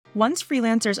Once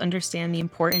freelancers understand the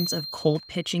importance of cold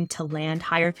pitching to land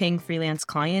higher paying freelance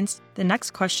clients, the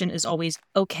next question is always,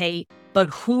 okay, but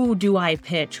who do I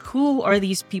pitch? Who are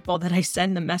these people that I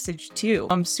send the message to?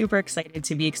 I'm super excited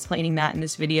to be explaining that in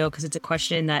this video because it's a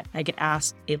question that I get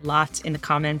asked a lot in the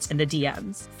comments and the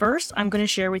DMs. First, I'm going to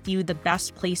share with you the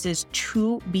best places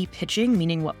to be pitching,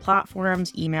 meaning what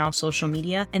platforms, email, social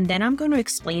media, and then I'm going to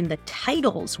explain the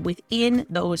titles within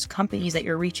those companies that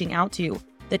you're reaching out to,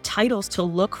 the titles to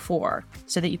look for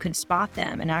so that you can spot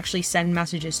them and actually send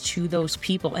messages to those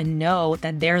people and know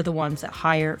that they're the ones that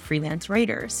hire freelance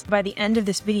writers. By the end of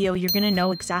this video, you're going to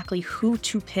know exactly who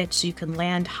to pitch so you can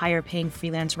land higher paying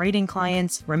freelance writing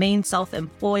clients, remain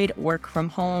self-employed, work from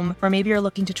home, or maybe you're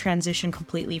looking to transition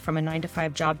completely from a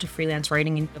 9-to-5 job to freelance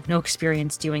writing and you have no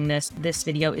experience doing this. This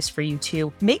video is for you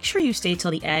too. Make sure you stay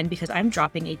till the end because I'm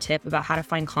dropping a tip about how to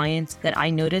find clients that I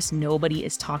notice nobody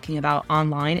is talking about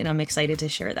online, and I'm excited to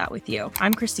share that with you.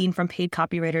 I'm Christine from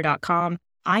paidcopywriter.com.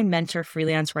 I mentor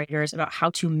freelance writers about how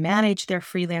to manage their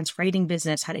freelance writing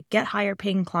business, how to get higher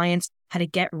paying clients, how to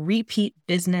get repeat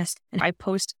business. And I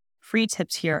post free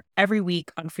tips here every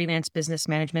week on freelance business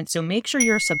management. So make sure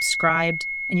you're subscribed.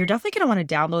 And you're definitely going to want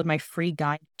to download my free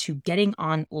guide to getting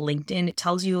on LinkedIn. It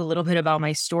tells you a little bit about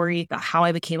my story, about how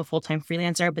I became a full-time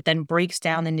freelancer, but then breaks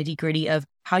down the nitty-gritty of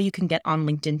how you can get on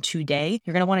LinkedIn today.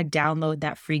 You're going to want to download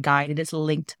that free guide. It is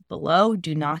linked below.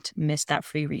 Do not miss that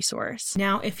free resource.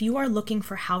 Now, if you are looking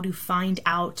for how to find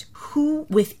out who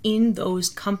within those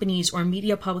companies or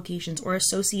media publications or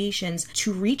associations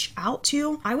to reach out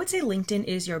to, I would say LinkedIn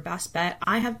is your best bet.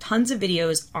 I have tons of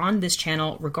videos on this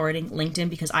channel regarding LinkedIn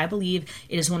because I believe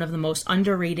it is one of the most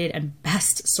underrated and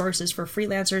best sources for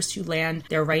freelancers to land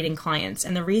their writing clients.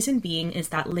 And the reason being is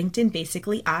that LinkedIn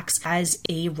basically acts as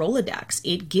a Rolodex.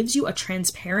 It gives you a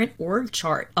transparent org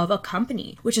chart of a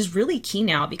company, which is really key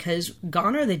now because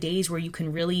gone are the days where you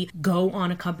can really go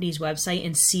on a company's website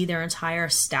and see their entire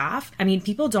staff. I mean,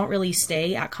 people don't really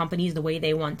stay at companies the way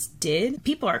they once did.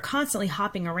 People are constantly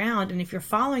hopping around, and if you're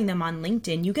following them on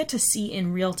LinkedIn, you get to see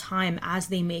in real time as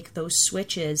they make those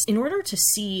switches. In order to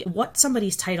see what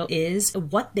somebody's title is,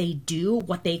 what they do,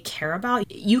 what they care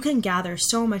about, you can gather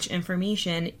so much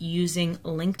information using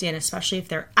LinkedIn, especially if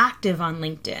they're active on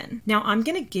LinkedIn. Now, I'm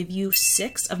going to give you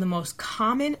 6 of the most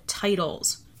common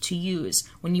titles to use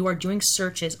when you are doing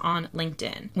searches on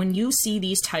LinkedIn. When you see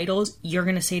these titles, you're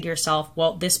going to say to yourself,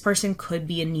 well, this person could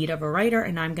be in need of a writer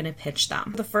and I'm going to pitch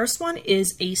them. The first one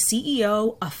is a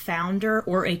CEO, a founder,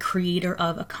 or a creator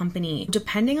of a company.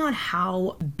 Depending on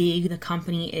how big the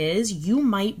company is, you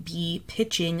might be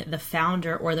pitching the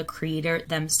founder or the creator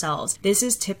themselves. This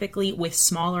is typically with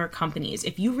smaller companies.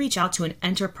 If you reach out to an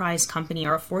enterprise company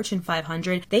or a Fortune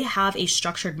 500, they have a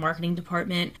structured marketing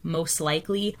department, most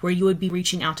likely, where you would be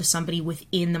reaching out to somebody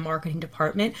within the marketing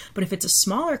department. But if it's a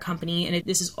smaller company and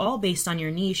this is all based on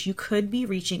your niche, you could be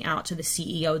reaching out to the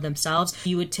CEO themselves.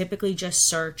 You would typically just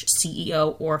search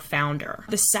CEO or founder.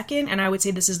 The second, and I would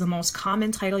say this is the most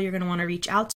common title you're going to want to reach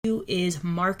out to, is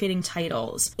marketing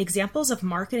titles. Examples of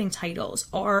marketing titles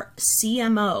are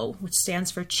CMO, which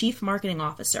stands for Chief Marketing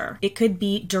Officer. It could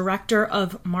be Director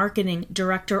of Marketing,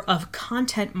 Director of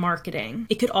Content Marketing.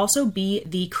 It could also be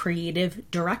the Creative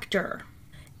Director.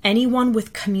 Anyone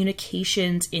with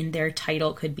communications in their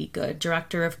title could be good.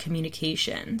 Director of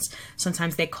Communications.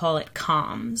 Sometimes they call it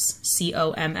comms,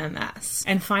 COMMS.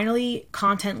 And finally,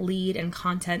 content lead and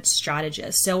content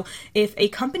strategist. So if a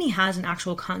company has an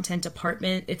actual content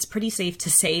department, it's pretty safe to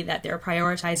say that they're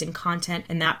prioritizing content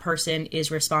and that person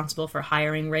is responsible for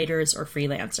hiring writers or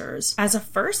freelancers. As a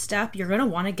first step, you're going to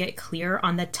want to get clear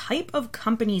on the type of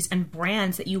companies and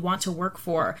brands that you want to work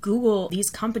for. Google these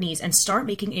companies and start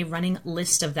making a running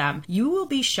list of them. You will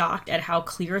be shocked at how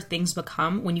clear things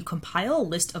become when you compile a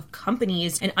list of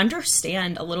companies and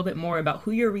understand a little bit more about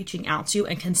who you're reaching out to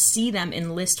and can see them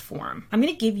in list form. I'm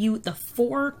going to give you the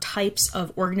 4 types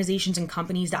of organizations and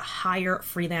companies that hire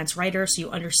freelance writers so you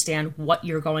understand what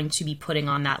you're going to be putting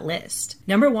on that list.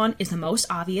 Number 1 is the most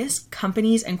obvious,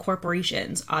 companies and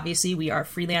corporations. Obviously, we are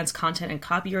freelance content and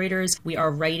copywriters. We are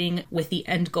writing with the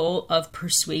end goal of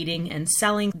persuading and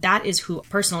selling. That is who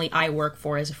personally I work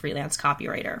for as a freelance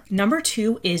copywriter. Number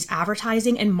 2 is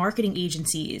advertising and marketing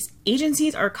agencies.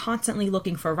 Agencies are constantly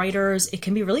looking for writers. It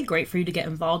can be really great for you to get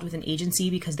involved with an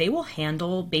agency because they will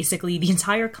handle basically the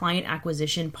entire client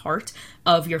acquisition part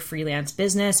of your freelance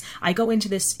business. I go into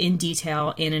this in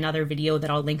detail in another video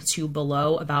that I'll link to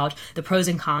below about the pros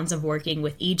and cons of working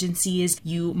with agencies.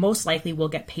 You most likely will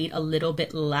get paid a little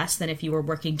bit less than if you were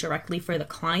working directly for the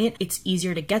client. It's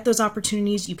easier to get those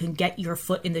opportunities. You can get your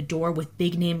foot in the door with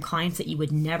big name clients that you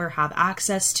would never have access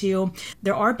access to.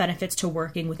 There are benefits to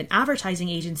working with an advertising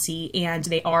agency, and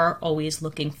they are always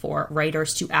looking for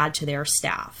writers to add to their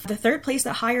staff. The third place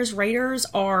that hires writers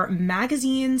are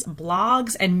magazines,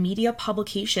 blogs, and media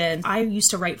publications. I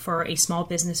used to write for a small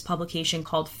business publication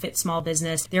called Fit Small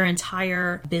Business. Their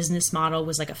entire business model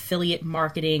was like affiliate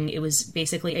marketing. It was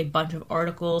basically a bunch of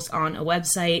articles on a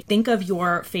website. Think of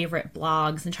your favorite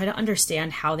blogs and try to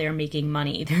understand how they're making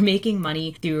money. They're making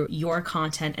money through your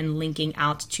content and linking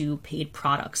out to paid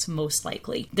products, most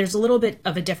likely. There's a little bit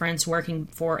of a difference working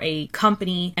for a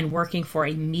company and working for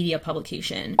a media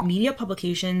publication. Media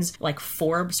publications like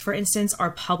Forbes, for instance,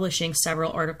 are publishing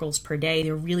several articles per day.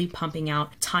 They're really pumping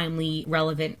out timely,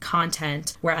 relevant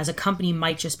content, whereas a company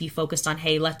might just be focused on,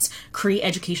 hey, let's create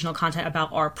educational content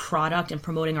about our product and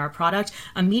promoting our product.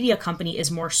 A media company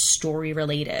is more story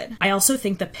related. I also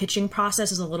think the pitching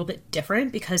process is a little bit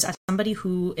different because as somebody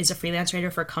who is a freelance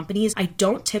writer for companies, I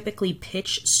don't typically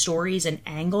pitch stories and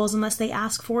angles unless they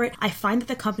ask for it. I find that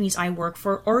the companies I work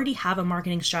for already have a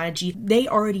marketing strategy. They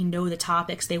already know the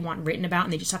topics they want written about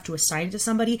and they just have to assign it to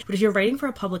somebody. But if you're writing for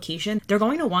a publication, they're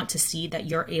going to want to see that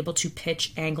you're able to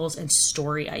pitch angles and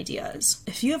story ideas.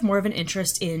 If you have more of an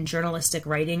interest in journalistic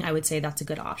writing, I would say that's a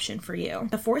good option for you.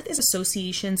 The fourth is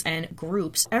associations and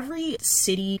groups. Every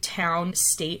city, town,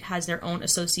 state has their own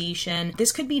association.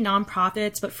 This could be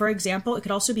nonprofits, but for example, it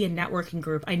could also be a networking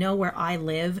group. I know where I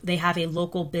live, they have a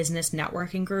local business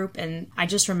networking group, and I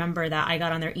just remember that I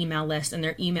got on their email list and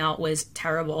their email was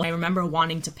terrible. I remember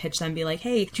wanting to pitch them, be like,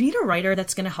 hey, do you need a writer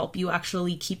that's going to help you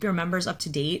actually keep your members up to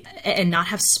date and not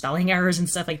have spelling errors and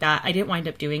stuff like that? I didn't wind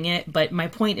up doing it, but my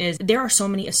point is there are so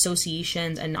many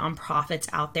associations and nonprofits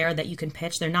out there that you can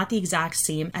pitch. They're not the exact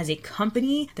same as a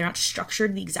company. They're not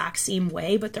structured the exact same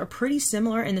way, but they're pretty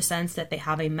similar in the sense that they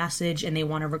have a message and they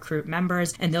want to recruit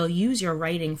members and they'll use your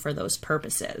writing for those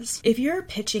purposes. If you're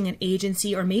pitching an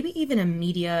agency or maybe even a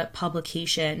media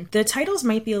publication, the titles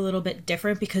might be a little bit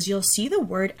different because you'll see the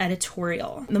word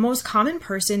editorial. The most common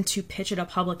person to pitch at a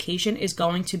publication is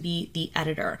going to be the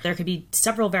editor. There could be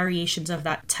several variations of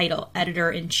that title: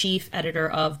 editor-in-chief, editor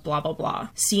of blah, blah, blah,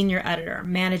 senior editor,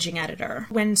 managing editor.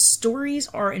 When stories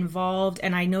are involved,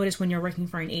 and I notice when you're working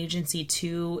for an agency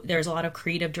too, there's a lot of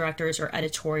creative directors or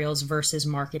editorials versus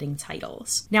marketing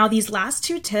titles. Now, these last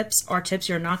two tips are tips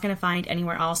you're not going to find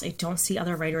anywhere else. I don't see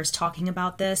other writers talking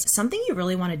about this. Something you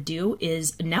really want to do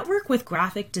is network with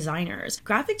graphic designers.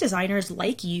 Graphic designers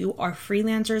like you are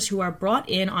freelancers who are brought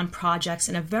in on projects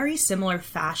in a very similar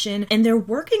fashion, and they're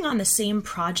working on the same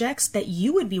projects that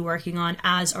you would be working on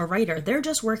as a writer. They're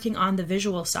just working on the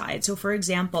visual side. So for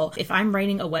example, if I'm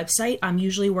writing a website, I'm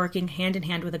usually working hand in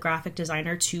hand with a graphic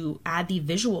designer to add the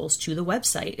visuals to the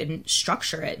website and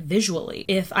structure it visually.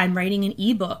 If I'm writing an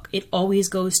ebook, it always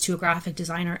goes to a graphic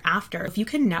designer after. If you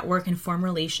can network and form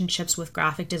relationships with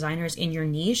graphic designers in your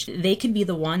niche, they could be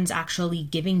the ones actually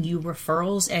giving you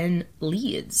referrals and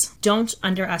leads. Don't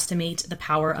underestimate the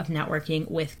power of networking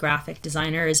with graphic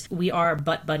designers. We are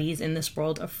butt buddies in this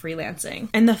world of freelancing.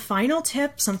 And the final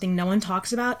tip, something no one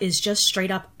talks about, is just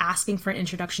straight up asking for an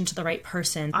introduction to the right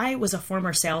person. I was a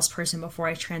former salesperson before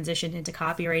I transitioned into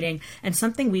copywriting, and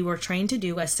something we were trained to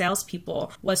do as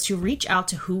salespeople was to reach out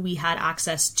to who we had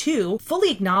access to,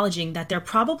 fully acknowledging that they're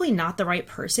probably not the right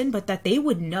person, but that they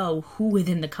would know who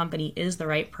within the company is the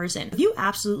right person. If you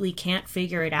absolutely can't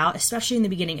figure it out, especially in the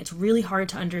beginning, it's really hard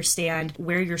to understand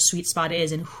where your sweet spot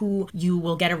is and who you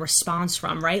will get a response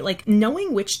from, right? Like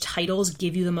knowing which titles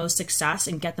give you the most success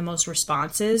and get the most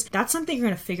responses, that's something you're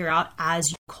going to figure out as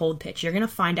you cold pitch. You're going to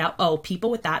find out, oh, people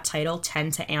with that title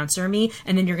tend to answer me,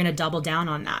 and then you're going to double down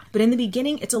on that. But in the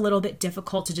beginning, it's a little bit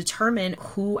difficult to determine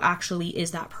who actually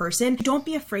is that person. Don't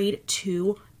be afraid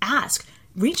to ask.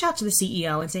 Reach out to the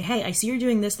CEO and say, hey, I see you're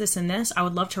doing this, this, and this. I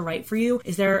would love to write for you.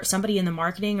 Is there somebody in the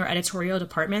marketing or editorial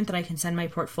department that I can send my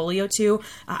portfolio to?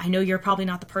 I know you're probably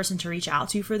not the person to reach out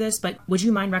to for this, but would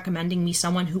you mind recommending me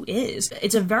someone who is?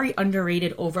 It's a very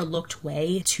underrated, overlooked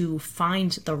way to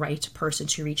find the right person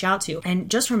to reach out to.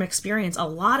 And just from experience, a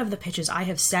lot of the pitches I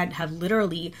have sent have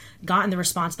literally gotten the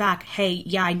response back, hey,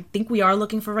 yeah, I think we are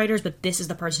looking for writers, but this is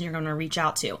the person you're going to reach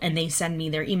out to. And they send me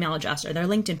their email address or their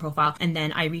LinkedIn profile, and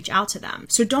then I reach out to them.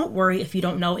 So don't worry if you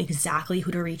don't know exactly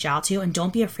who to reach out to, and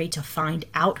don't be afraid to find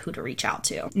out who to reach out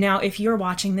to. Now, if you're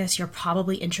watching this, you're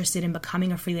probably interested in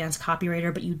becoming a freelance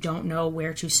copywriter, but you don't know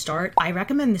where to start. I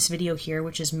recommend this video here,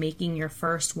 which is making your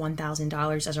first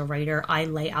 $1,000 as a writer. I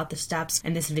lay out the steps,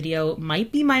 and this video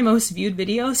might be my most viewed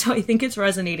video, so I think it's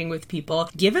resonating with people.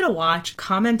 Give it a watch,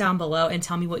 comment down below, and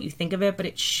tell me what you think of it, but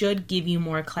it should give you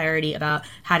more clarity about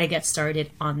how to get started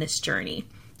on this journey.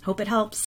 Hope it helps.